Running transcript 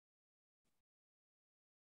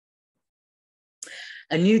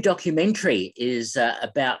A new documentary is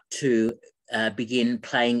about to begin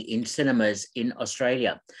playing in cinemas in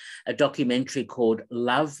Australia, a documentary called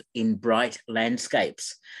Love in Bright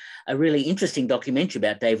Landscapes, a really interesting documentary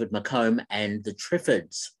about David McComb and the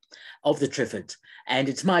Triffids, And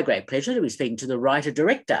it's my great pleasure to be speaking to the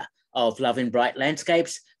writer-director of Love in Bright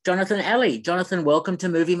Landscapes, Jonathan Alley. Jonathan, welcome to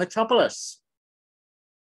Movie Metropolis.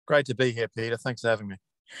 Great to be here, Peter. Thanks for having me.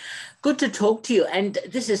 Good to talk to you. And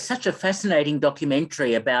this is such a fascinating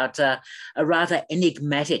documentary about a rather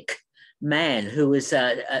enigmatic man who was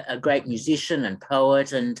a great musician and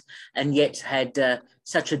poet and yet had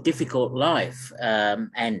such a difficult life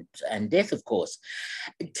and death, of course.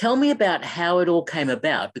 Tell me about how it all came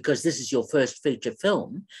about, because this is your first feature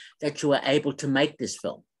film, that you were able to make this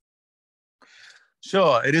film.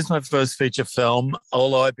 Sure, it is my first feature film,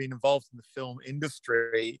 although I've been involved in the film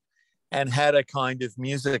industry and had a kind of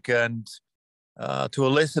music and, to a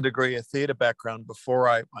lesser degree, a theatre background before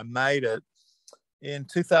I made it. In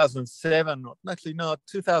 2007, actually, no,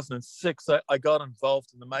 2006, I got involved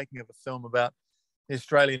in the making of a film about the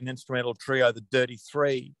Australian instrumental trio, the Dirty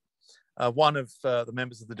Three. One of the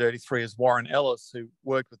members of the Dirty Three is Warren Ellis, who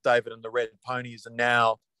worked with David and the Red Ponies and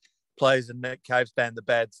now plays in Nick Cave's band, The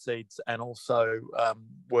Bad Seeds, and also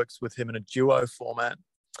works with him in a duo format.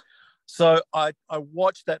 So I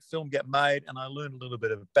watched that film get made and I learned a little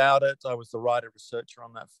bit about it. I was the writer-researcher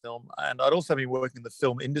on that film. And I'd also been working in the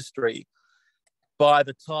film industry by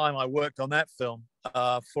the time I worked on that film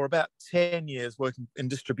for about 10 years working in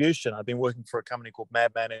distribution. I've been working for a company called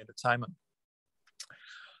Madman Entertainment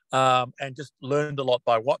and just learned a lot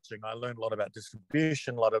by watching. I learned a lot about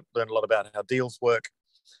distribution, learned a lot about how deals work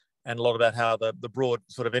and a lot about how the broad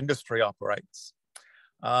sort of industry operates.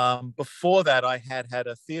 Before that, I had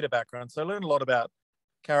a theatre background, so I learned a lot about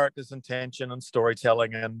characters and tension and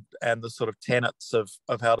storytelling and the sort of tenets of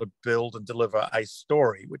how to build and deliver a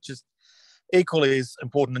story, which is equally as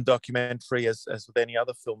important in documentary as with any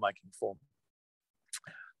other filmmaking form.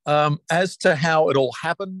 As to how it all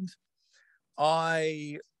happened,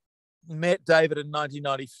 I met David in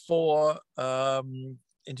 1994,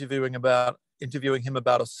 interviewing him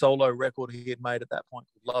about a solo record he had made at that point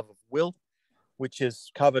called Love of Will, which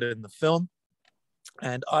is covered in the film.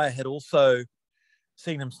 And I had also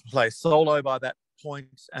seen him play solo by that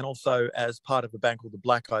point and also as part of a band called the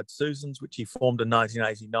Black Eyed Susans, which he formed in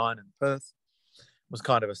 1989 in Perth. Was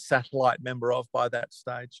kind of a satellite member of by that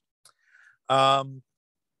stage. And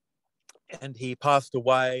he passed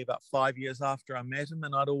away about 5 years after I met him,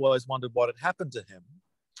 and I'd always wondered what had happened to him.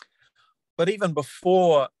 But even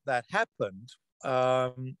before that happened,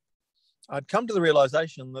 I'd come to the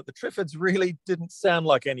realization that the Triffids really didn't sound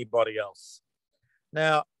like anybody else.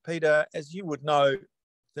 Now, Peter, as you would know,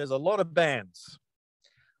 there's a lot of bands.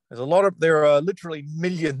 There are literally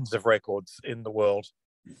millions of records in the world,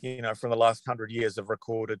 you know, from the last 100 years of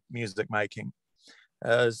recorded music making,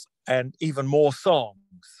 and even more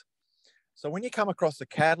songs. So when you come across a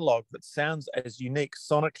catalogue that sounds as unique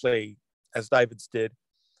sonically as David's did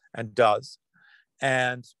and does,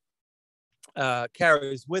 and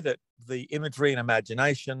carries with it the imagery and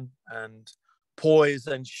imagination and poise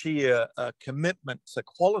and sheer commitment to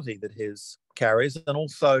quality that his carries, and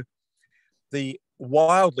also the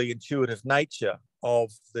wildly intuitive nature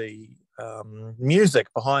of the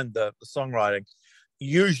music behind the songwriting,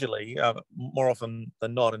 usually, more often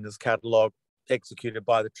than not in his catalogue, executed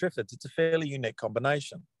by the Triffids. It's a fairly unique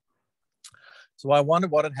combination. So I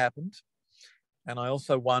wondered what had happened. And I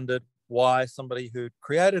also wondered why somebody who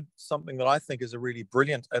created something that I think is a really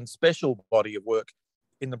brilliant and special body of work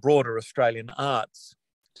in the broader Australian arts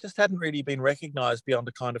just hadn't really been recognised beyond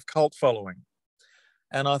a kind of cult following.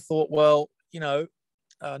 And I thought, well, you know,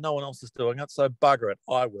 no one else is doing it, so bugger it,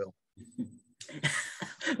 I will.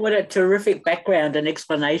 What a terrific background and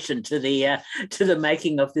explanation to the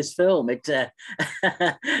making of this film. It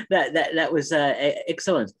that was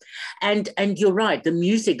excellent, and you're right. The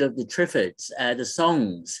music of the Triffids, the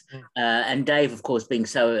songs, and Dave, of course, being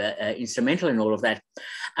so instrumental in all of that,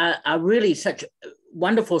 are really such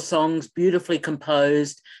wonderful songs, beautifully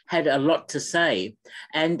composed, had a lot to say,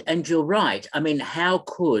 and you're right. I mean, how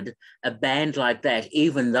could a band like that,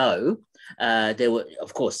 even though there were,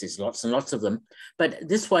 of course, there's lots and lots of them, but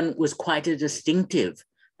this one was quite a distinctive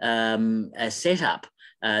setup,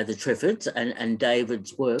 the Triffids and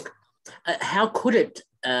David's work. How could it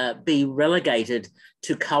be relegated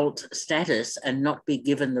to cult status and not be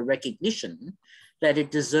given the recognition that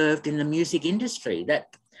it deserved in the music industry?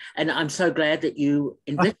 And I'm so glad that you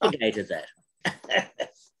investigated that.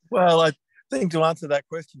 Well, I think to answer that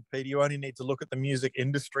question, Peter, you only need to look at the music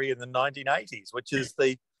industry in the 1980s, which is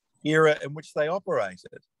the era in which they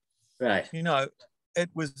operated. Right. You know, it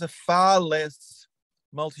was a far less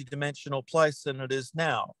multidimensional place than it is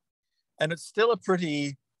now. And it's still a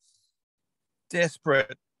pretty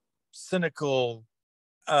desperate, cynical,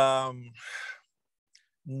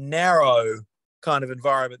 narrow kind of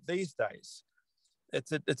environment these days.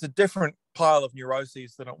 It's a different pile of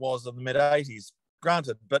neuroses than it was in the mid-'80s,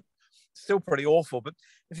 granted, but still pretty awful. But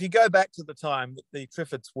if you go back to the time that the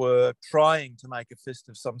Triffids were trying to make a fist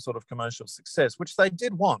of some sort of commercial success, which they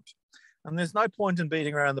did want, and there's no point in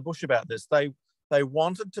beating around the bush about this, they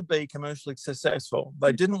wanted to be commercially successful.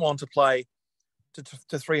 They didn't want to play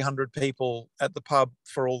to 300 people at the pub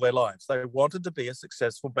for all their lives. They wanted to be a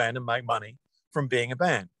successful band and make money from being a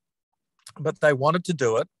band. But they wanted to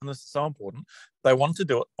do it, and this is so important, they wanted to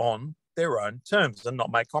do it on their own terms and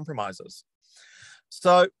not make compromises.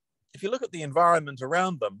 So if you look at the environment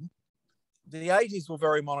around them, the 80s were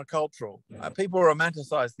very monocultural. People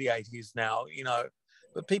romanticize the 80s now,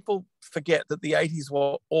 but people forget that the 80s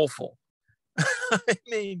were awful. I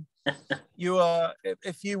mean,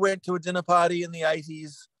 if you went to a dinner party in the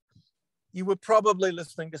 80s, you were probably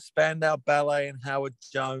listening to Spandau Ballet and Howard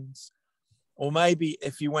Jones. Or maybe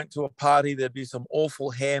if you went to a party, there'd be some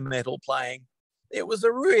awful hair metal playing. It was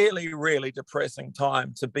a really, really depressing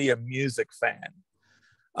time to be a music fan,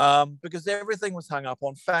 because everything was hung up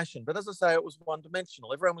on fashion. But as I say, it was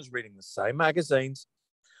one-dimensional. Everyone was reading the same magazines,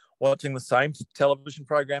 watching the same television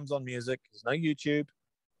programs on music. There's no YouTube.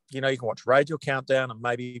 You can watch Radio Countdown and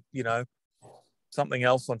maybe, something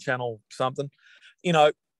else on channel something.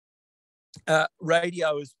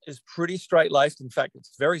 Radio is pretty straight-laced. In fact,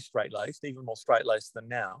 it's very straight-laced, even more straight-laced than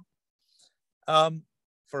now.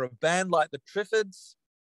 For a band like the Triffids,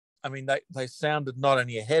 I mean, they sounded not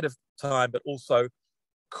only ahead of time, but also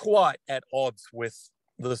quite at odds with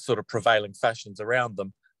the sort of prevailing fashions around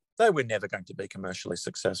them. They were never going to be commercially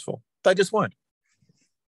successful. They just weren't.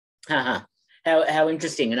 How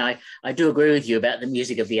interesting. And I do agree with you about the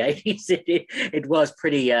music of the 80s. It was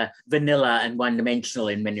pretty vanilla and one-dimensional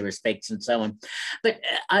in many respects and so on. But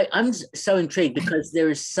I'm so intrigued because there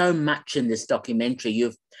is so much in this documentary.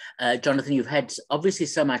 Jonathan, you've had obviously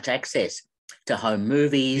so much access to home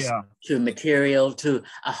movies, to material, to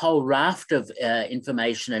a whole raft of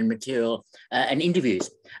information and material and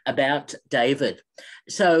interviews about David.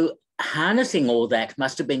 So harnessing all that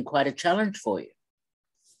must have been quite a challenge for you.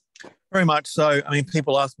 Very much so. I mean,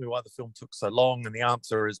 people ask me why the film took so long, and the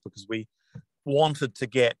answer is because we wanted to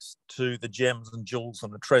get to the gems and jewels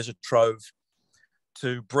and the treasure trove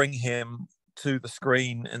to bring him to the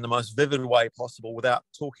screen in the most vivid way possible without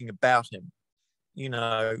talking about him.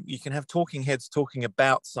 You can have talking heads talking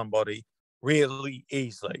about somebody really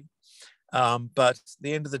easily. But at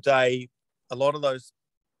the end of the day, a lot of those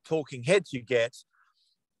talking heads you get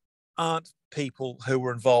aren't people who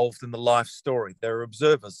were involved in the life story. They're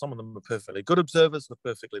observers. Some of them are perfectly good observers with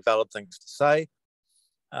perfectly valid things to say.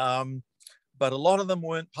 But a lot of them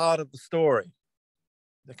weren't part of the story.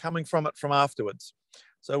 They're coming from it from afterwards.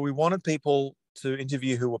 So we wanted people to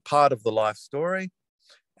interview who were part of the life story,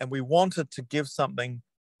 and we wanted to give something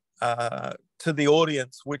to the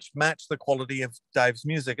audience which matched the quality of Dave's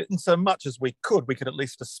music. And so much as we could at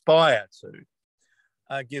least aspire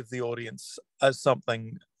to give the audience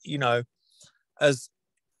something, as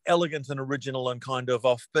elegant and original and kind of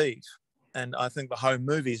offbeat. And I think the home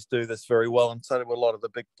movies do this very well, and so do a lot of the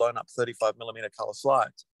big blown up 35mm color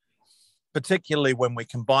slides, particularly when we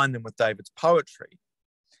combine them with David's poetry.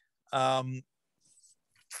 I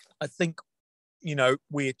think,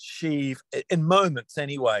 we achieve, in moments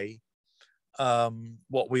anyway,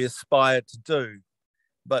 what we aspired to do.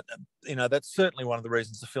 But, that's certainly one of the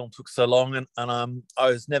reasons the film took so long, and I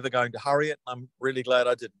was never going to hurry it. I'm really glad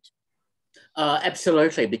I didn't.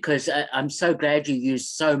 Absolutely, because I'm so glad you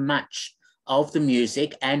used so much of the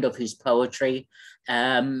music and of his poetry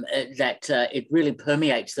that it really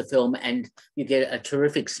permeates the film, and you get a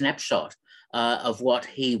terrific snapshot of what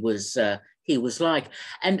he was like.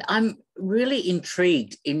 And I'm really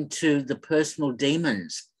intrigued into the personal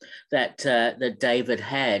demons that David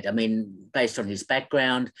had. I mean, based on his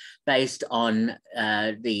background, based on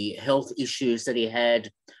the health issues that he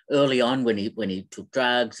had early on when he took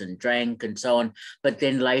drugs and drank and so on, but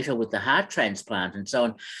then later with the heart transplant and so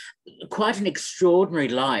on. Quite an extraordinary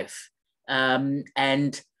life.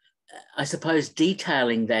 And I suppose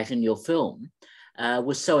detailing that in your film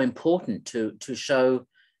was so important to show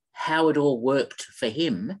how it all worked for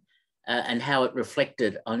him and how it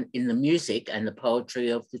reflected in the music and the poetry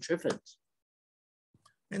of the Triffids.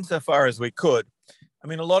 Insofar as we could. I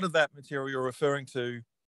mean, a lot of that material you're referring to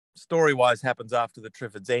story-wise happens after the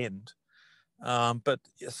Triffids end. But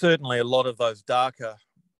certainly a lot of those darker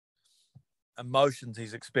emotions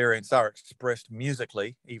he's experienced are expressed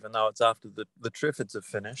musically, even though it's after the Triffids have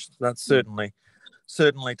finished. That's certainly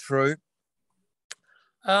true.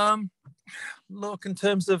 Look, in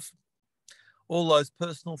terms of all those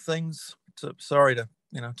personal things, sorry to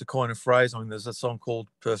coin a phrase. I mean, there's a song called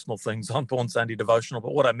 "Personal Things" on Born Sunday Devotional,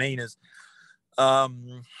 but what I mean is, a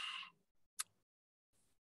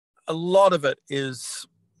lot of it is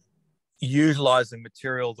utilizing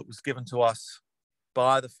material that was given to us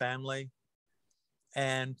by the family,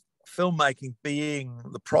 and filmmaking being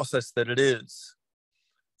the process that it is,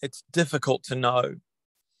 it's difficult to know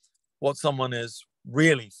what someone is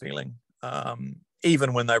really feeling,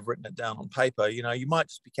 even when they've written it down on paper. You might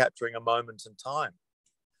just be capturing a moment in time.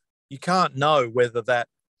 You can't know whether that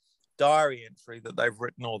diary entry that they've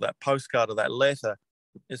written or that postcard or that letter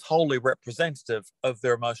is wholly representative of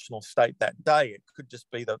their emotional state that day. It could just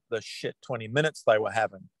be the shit 20 minutes they were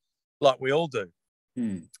having, like we all do.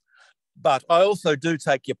 But I also do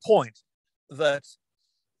take your point that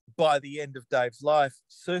by the end of Dave's life,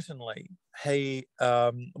 certainly he,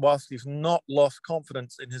 whilst he's not lost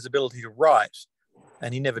confidence in his ability to write,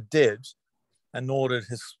 and he never did, and nor did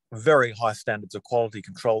his very high standards of quality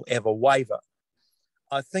control ever waver,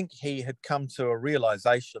 I think he had come to a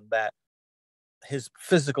realization that his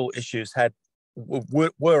physical issues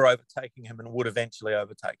were overtaking him and would eventually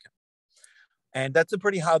overtake him. And that's a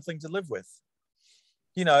pretty hard thing to live with.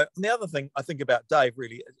 And the other thing I think about Dave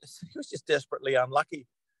really is he was just desperately unlucky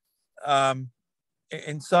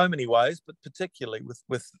in so many ways, but particularly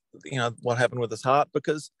with what happened with his heart,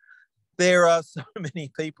 because there are so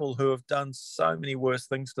many people who have done so many worse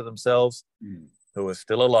things to themselves who are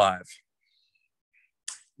still alive.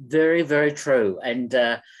 Very, very true. And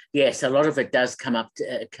yes, a lot of it does come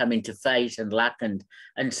into fate and luck and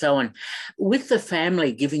so on. With the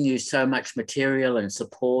family giving you so much material and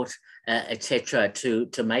support, etc.,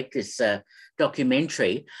 to make this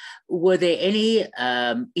documentary, were there any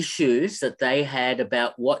issues that they had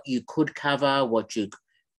about what you could cover, what you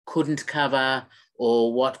couldn't cover,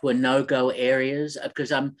 or what were no-go areas?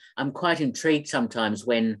 Because I'm quite intrigued sometimes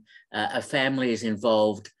when a family is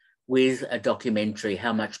involved with a documentary,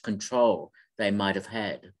 how much control they might have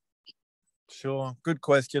had. Sure, good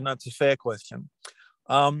question. That's a fair question.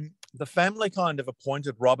 The family kind of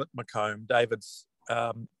appointed Robert McComb, David's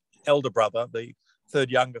elder brother, the third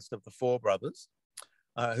youngest of the four brothers,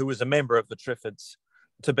 who was a member of the Triffids,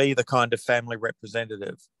 to be the kind of family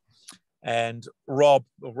representative. And Rob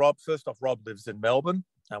lives in Melbourne,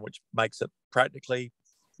 which makes it practically,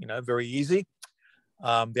 very easy.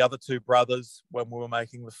 The other two brothers, when we were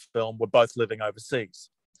making the film, were both living overseas.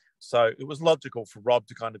 So it was logical for Rob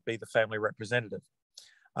to kind of be the family representative.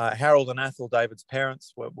 Harold and Athol, David's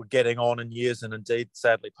parents, were getting on in years and indeed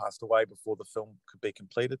sadly passed away before the film could be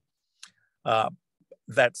completed.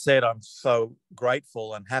 That said, I'm so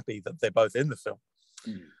grateful and happy that they're both in the film.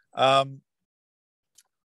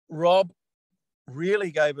 Rob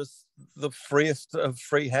really gave us the freest of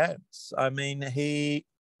free hands. I mean, he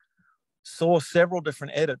saw several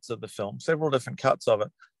different edits of the film, several different cuts of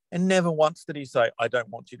it, and never once did he say, "I don't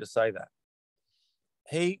want you to say that."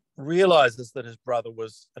 He realizes that his brother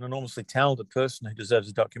was an enormously talented person who deserves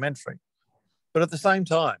a documentary. But at the same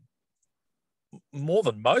time, more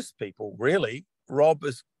than most people, really, Rob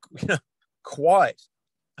is quite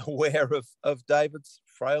aware of David's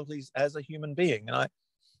frailties as a human being.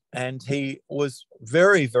 And he was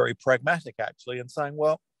very, very pragmatic, actually, in saying,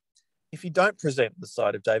 well, if you don't present the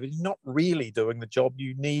side of David, you're not really doing the job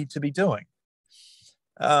you need to be doing.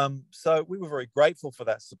 So we were very grateful for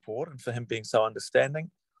that support and for him being so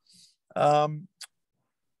understanding. And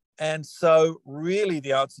so really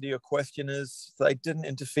the answer to your question is they didn't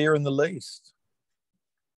interfere in the least.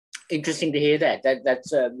 Interesting to hear that.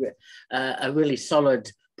 That's a really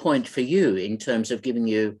solid point for you in terms of giving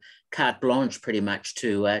you carte blanche pretty much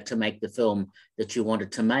to make the film that you wanted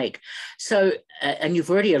to make. So, and you've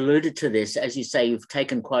already alluded to this, as you say, you've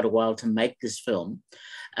taken quite a while to make this film.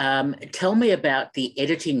 Tell me about the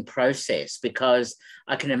editing process, because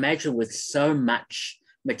I can imagine with so much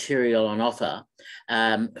material on offer,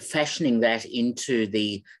 fashioning that into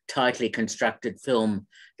the tightly constructed film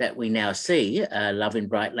that we now see, Love in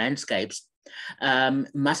Bright Landscapes,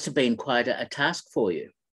 must have been quite a task for you.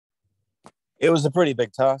 It was a pretty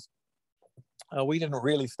big task. We didn't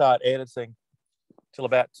really start editing till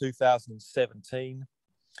about 2017.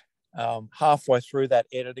 Halfway through that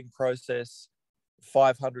editing process,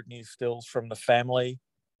 500 new stills from the family,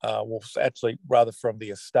 actually rather from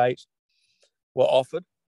the estate, were offered,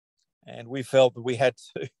 and we felt that we had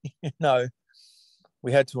to,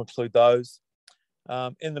 we had to include those.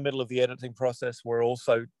 In the middle of the editing process, we're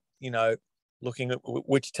also, looking at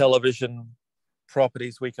which television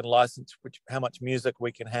properties we can license, how much music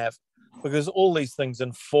we can have, because all these things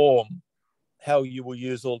inform how you will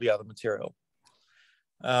use all the other material.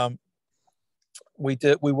 We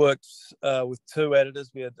worked with two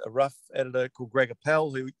editors. We had a rough editor called Greg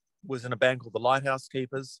Appel, who was in a band called the Lighthouse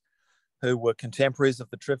Keepers, who were contemporaries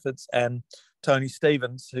of the Triffids, and Tony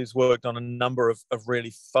Stevens, who's worked on a number of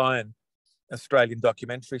really fine Australian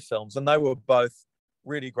documentary films. And they were both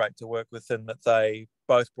really great to work with, in that they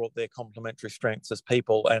both brought their complementary strengths as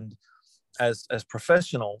people and as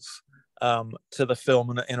professionals to the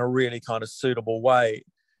film in a really kind of suitable way.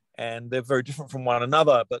 And they're very different from one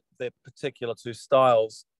another, but their particular two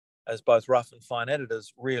styles as both rough and fine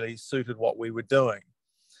editors really suited what we were doing.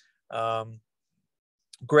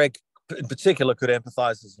 Greg in particular could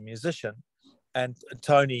empathize as a musician, and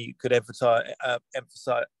Tony could empathize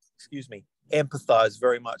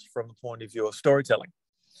very much from the point of view of storytelling.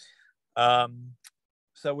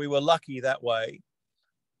 So we were lucky that way.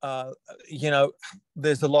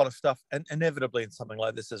 There's a lot of stuff, and inevitably in something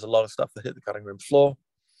like this, there's a lot of stuff that hit the cutting room floor.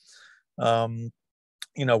 One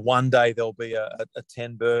day there'll be a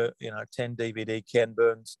 10 DVD Ken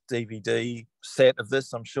Burns DVD set of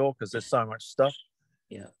this, I'm sure, because there's so much stuff.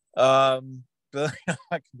 Yeah. But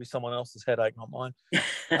that can be someone else's headache, not mine.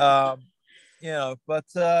 I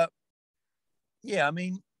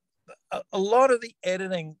mean, a lot of the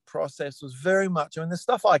editing process was very much, the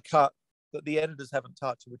stuff I cut that the editors haven't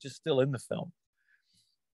touched, which is still in the film.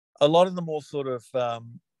 A lot of the more sort of, a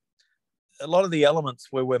lot of the elements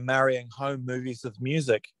where we're marrying home movies with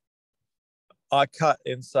music, I cut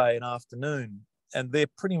in, say, an afternoon, and they're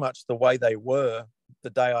pretty much the way they were the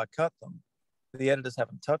day I cut them. The editors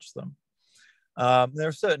haven't touched them. There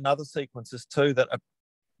are certain other sequences too that are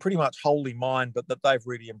pretty much wholly mine, but that they've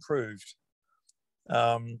really improved.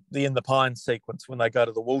 The In the Pine sequence, when they go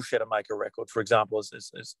to the woolshed to make a record, for example,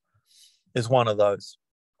 is one of those.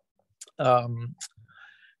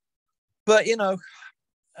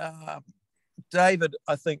 David,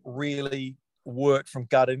 I think, really worked from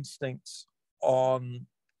gut instincts on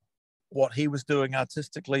what he was doing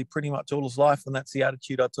artistically pretty much all his life, and that's the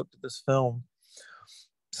attitude I took to this film.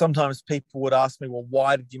 Sometimes people would ask me, well,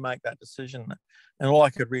 why did you make that decision? And all I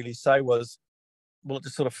could really say was, well, it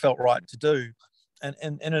just sort of felt right to do. And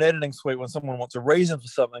in an editing suite, when someone wants a reason for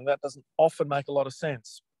something, that doesn't often make a lot of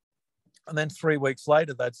sense. And then 3 weeks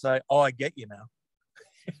later, they'd say, oh, I get you now.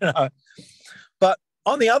 But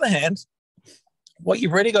on the other hand, what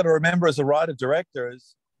you've really got to remember as a writer-director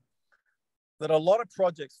is that a lot of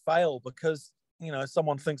projects fail because,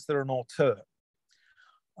 someone thinks they're an auteur.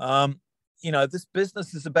 This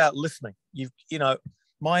business is about listening.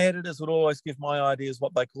 My editors would always give my ideas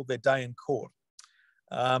what they called their day in court.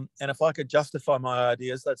 And if I could justify my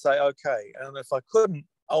ideas, they'd say, okay. And if I couldn't,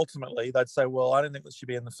 ultimately, they'd say, well, I don't think this should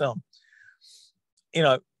be in the film.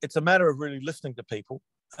 It's a matter of really listening to people.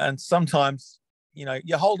 And sometimes,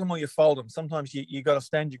 you hold them or you fold them. Sometimes you got to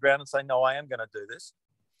stand your ground and say, no, I am going to do this.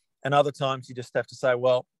 And other times you just have to say,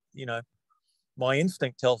 well, my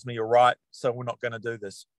instinct tells me you're right, so we're not going to do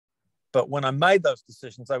this. But when I made those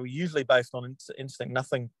decisions, they were usually based on instinct,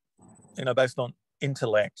 nothing, based on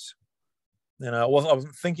intellect. I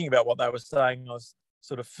wasn't thinking about what they were saying. I was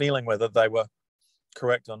sort of feeling whether they were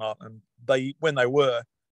correct or not. And when they were,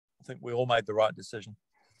 I think we all made the right decision.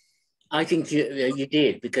 I think you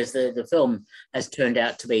did, because the film has turned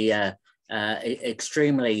out to be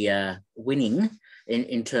extremely winning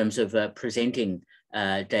in terms of presenting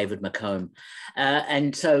David McComb.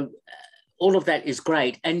 And so all of that is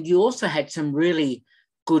great. And you also had some really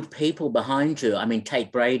good people behind you. I mean,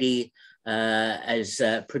 Tate Brady as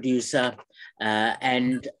producer,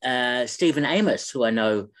 and Stephen Amos, who I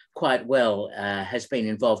know quite well, has been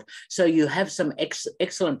involved. So you have some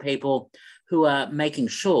excellent people who are making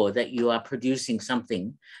sure that you are producing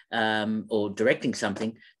something or directing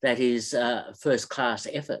something that is first-class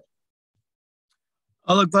effort.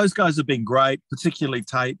 Oh, look, those guys have been great, particularly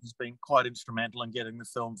Tate has been quite instrumental in getting the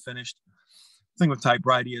film finished. The thing with Tate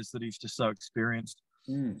Brady is that he's just so experienced.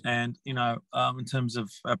 And, in terms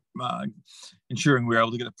of ensuring we're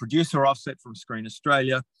able to get a producer offset from Screen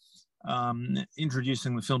Australia,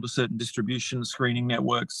 introducing the film to certain distribution, screening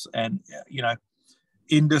networks, and,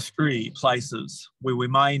 industry places where we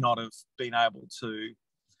may not have been able to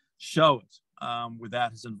show it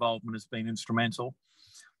without his involvement has been instrumental.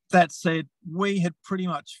 That said, we had pretty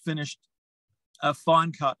much finished a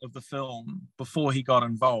fine cut of the film before he got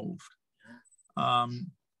involved.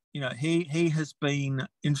 He has been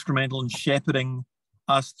instrumental in shepherding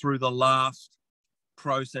us through the last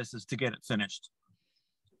processes to get it finished.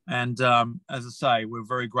 And as I say, we're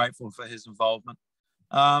very grateful for his involvement.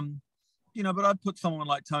 but I'd put someone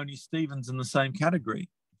like Tony Stevens in the same category.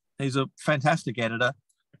 He's a fantastic editor,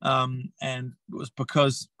 and it was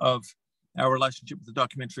because of our relationship with the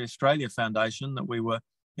Documentary Australia Foundation that we were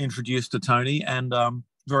introduced to Tony, and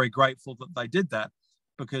very grateful that they did that,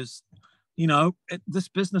 because this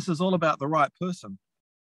business is all about the right person,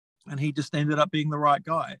 and he just ended up being the right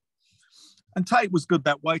guy. And Tate was good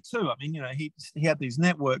that way too. I mean, he had these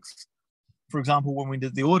networks. For example, when we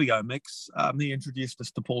did the audio mix, he introduced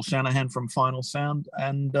us to Paul Shanahan from Final Sound,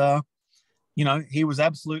 and he was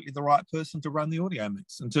absolutely the right person to run the audio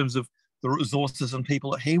mix in terms of the resources and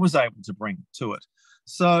people that he was able to bring to it.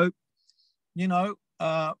 So,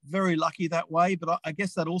 very lucky that way. But I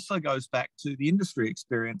guess that also goes back to the industry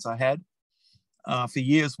experience I had for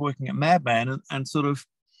years working at Madman, and sort of,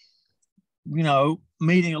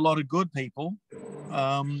 meeting a lot of good people.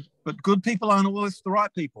 But good people aren't always the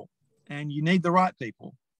right people, and you need the right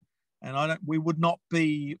people. And we would not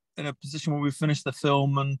be in a position where we finish the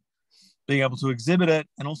film and being able to exhibit it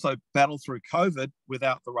and also battle through COVID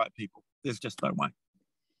without the right people. There's just no way.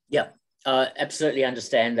 Yeah, absolutely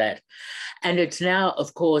understand that. And it's now,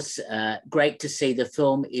 of course, great to see the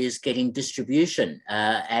film is getting distribution,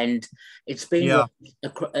 and it's being and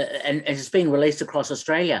it's being released across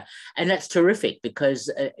Australia, and that's terrific,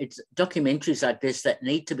 because it's documentaries like this that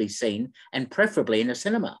need to be seen, and preferably in a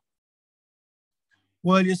cinema.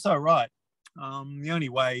 Well, you're so right. The only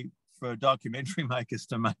way for documentary makers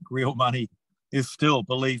to make real money is still,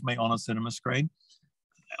 believe me, on a cinema screen.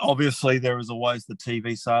 Obviously, there is always the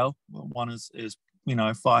TV sale one is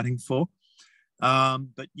fighting for,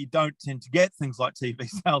 but you don't tend to get things like TV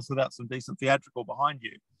sales without some decent theatrical behind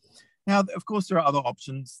you. Now, of course, there are other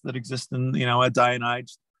options that exist in our day and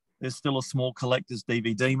age. There's still a small collector's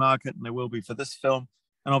DVD market, and there will be for this film,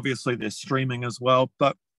 and obviously there's streaming as well.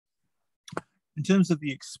 But in terms of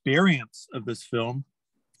the experience of this film,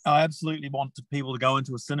 I absolutely want people to go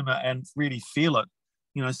into a cinema and really feel it.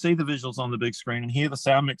 See the visuals on the big screen and hear the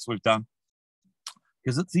sound mix we've done,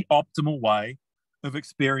 because it's the optimal way of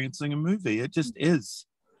experiencing a movie. It just is,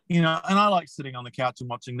 and I like sitting on the couch and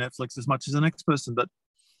watching Netflix as much as the next person, but,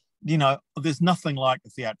 there's nothing like a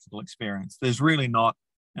theatrical experience. There's really not.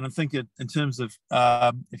 And I think in terms of,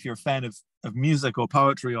 if you're a fan of music or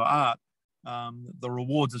poetry or art, the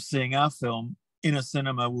rewards of seeing our film in a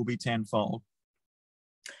cinema will be tenfold.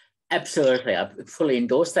 Absolutely, I fully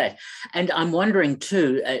endorse that. And I'm wondering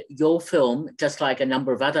too, your film, just like a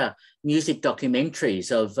number of other music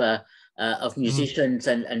documentaries of musicians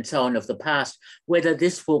and so on of the past, whether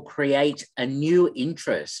this will create a new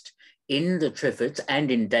interest in the Triffids and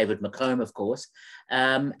in David McComb, of course,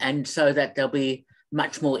 and so that there'll be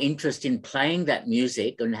much more interest in playing that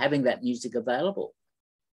music and having that music available.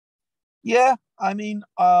 Yeah, I mean,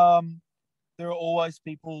 there are always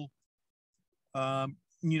people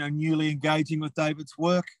newly engaging with David's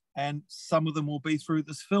work, and some of them will be through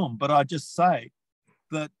this film. But I just say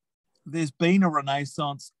that there's been a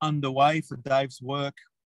renaissance underway for Dave's work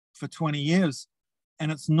for 20 years,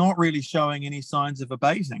 and it's not really showing any signs of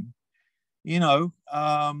abating. The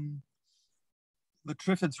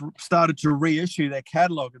Triffids started to reissue their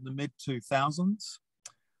catalogue in the mid-2000s.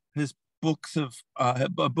 His a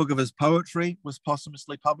book of his poetry was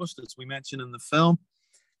posthumously published, as we mentioned in the film.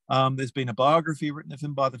 There's been a biography written of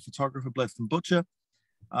him by the photographer Blethyn Butcher.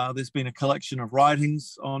 There's been a collection of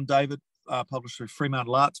writings on David published through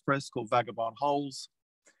Fremantle Arts Press called Vagabond Holes.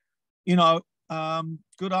 Good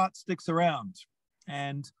art sticks around.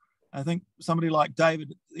 And I think somebody like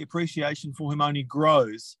David, the appreciation for him only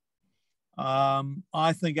grows.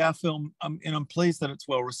 I think our film, and I'm pleased that it's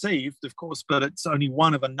well received, of course, but it's only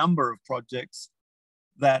one of a number of projects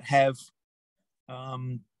that have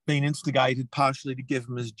been instigated partially to give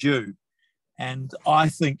him his due. And I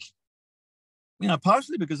think,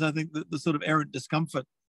 partially because I think that the sort of errant discomfort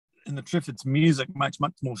in the Triffids music makes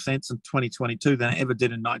much more sense in 2022 than it ever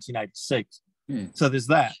did in 1986. So there's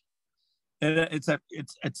that.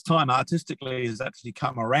 Its time artistically has actually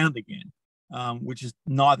come around again, which is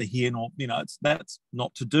neither here nor, that's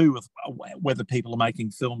not to do with whether people are making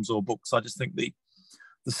films or books. I just think the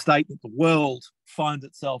state that the world finds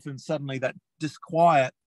itself in, suddenly that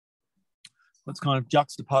disquiet that's kind of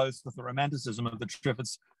juxtaposed with the romanticism of the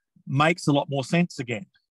Triffids makes a lot more sense again,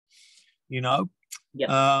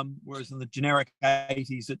 whereas in the generic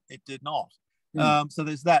 80s, it did not. So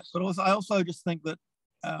there's that. But also, I also just think that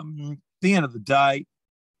at the end of the day,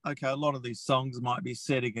 okay, a lot of these songs might be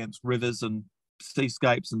set against rivers and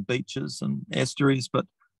seascapes and beaches and estuaries, but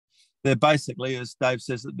they're basically, as Dave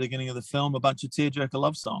says at the beginning of the film, a bunch of tearjerker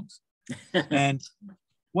love songs. And,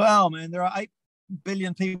 well, man, there are 8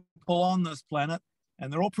 billion people on this planet,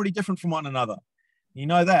 and they're all pretty different from one another. You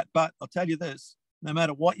know that. But I'll tell you this, no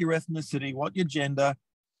matter what your ethnicity, what your gender,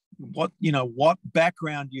 what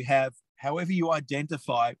background you have, however you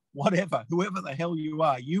identify, whatever, whoever the hell you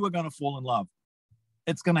are going to fall in love.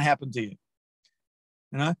 It's going to happen to you.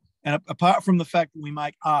 You know? And apart from the fact that we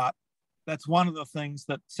make art, that's one of the things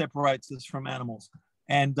that separates us from animals.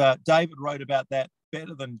 And David wrote about that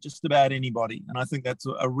better than just about anybody. And I think that's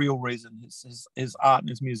a real reason his art and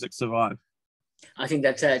his music survive. I think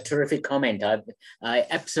that's a terrific comment. I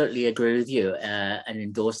absolutely agree with you and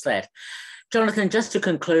endorse that. Jonathan, just to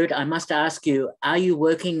conclude, I must ask you, are you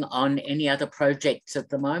working on any other projects at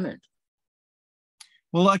the moment?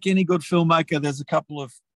 Well, like any good filmmaker, there's a couple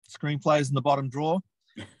of screenplays in the bottom drawer.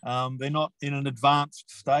 They're not in an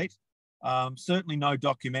advanced state. Certainly no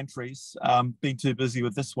documentaries. Been too busy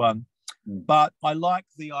with this one. But I like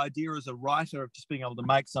the idea as a writer of just being able to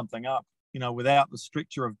make something up, without the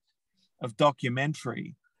stricture of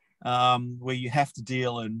documentary, where you have to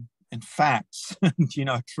deal in facts and,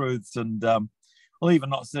 truths and, well, even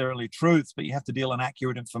not necessarily truths, but you have to deal in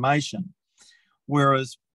accurate information.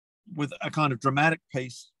 Whereas with a kind of dramatic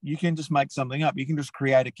piece, you can just make something up. You can just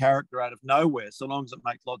create a character out of nowhere, so long as it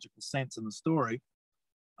makes logical sense in the story.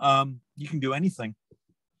 You can do anything.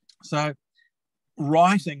 So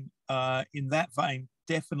writing in that vein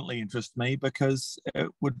definitely interests me, because it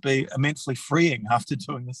would be immensely freeing after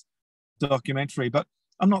doing this documentary. But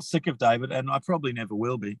I'm not sick of David, and I probably never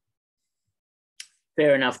will be.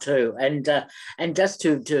 Fair enough too. And just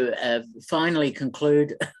to finally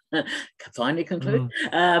conclude,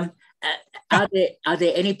 are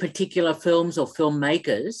there any particular films or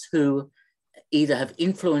filmmakers who either have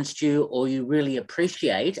influenced you or you really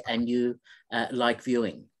appreciate and you like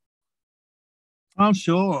viewing? Oh,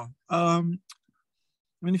 sure.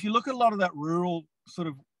 If you look at a lot of that rural sort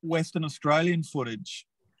of Western Australian footage,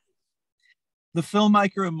 the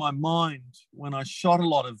filmmaker in my mind when I shot a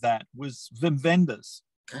lot of that was Wim Wenders.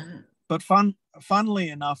 But funnily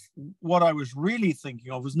enough, what I was really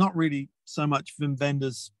thinking of was not really so much Wim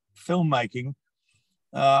Wenders' filmmaking,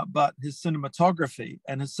 but his cinematography.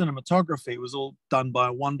 And his cinematography was all done by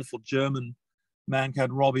a wonderful German man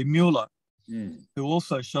called Robbie Mueller, who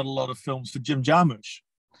also shot a lot of films for Jim Jarmusch.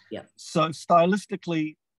 Yeah. So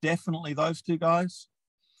stylistically, definitely those two guys.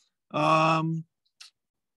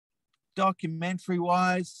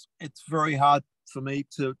 Documentary-wise, it's very hard for me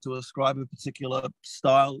to ascribe a particular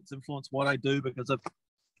style that's influenced what I do, because I've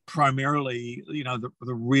primarily,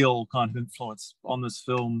 the real kind of influence on this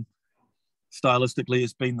film stylistically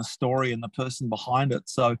has been the story and the person behind it.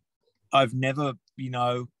 So I've never,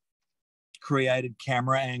 created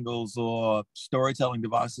camera angles or storytelling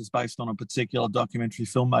devices based on a particular documentary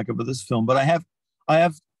filmmaker for this film. But I have,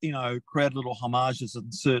 created little homages,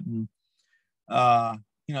 and certain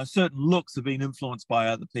certain looks have been influenced by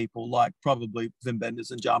other people, like probably Wim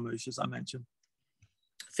Wenders and Jarmusch, as I mentioned.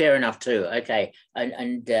 Fair enough too. Okay,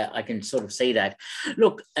 and I can sort of see that.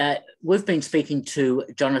 Look, we've been speaking to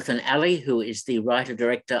Jonathan Alley, who is the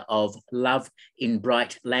writer-director of Love in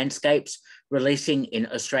Bright Landscapes, releasing in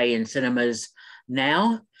Australian cinemas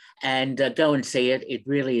now. And go and see it. It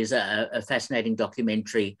really is a fascinating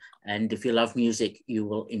documentary. And if you love music, you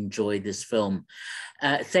will enjoy this film.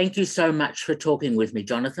 Thank you so much for talking with me,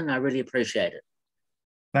 Jonathan. I really appreciate it.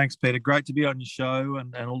 Thanks, Peter. Great to be on your show,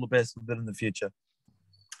 and all the best with it in the future.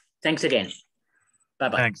 Thanks again.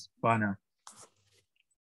 Bye-bye. Thanks. Bye now.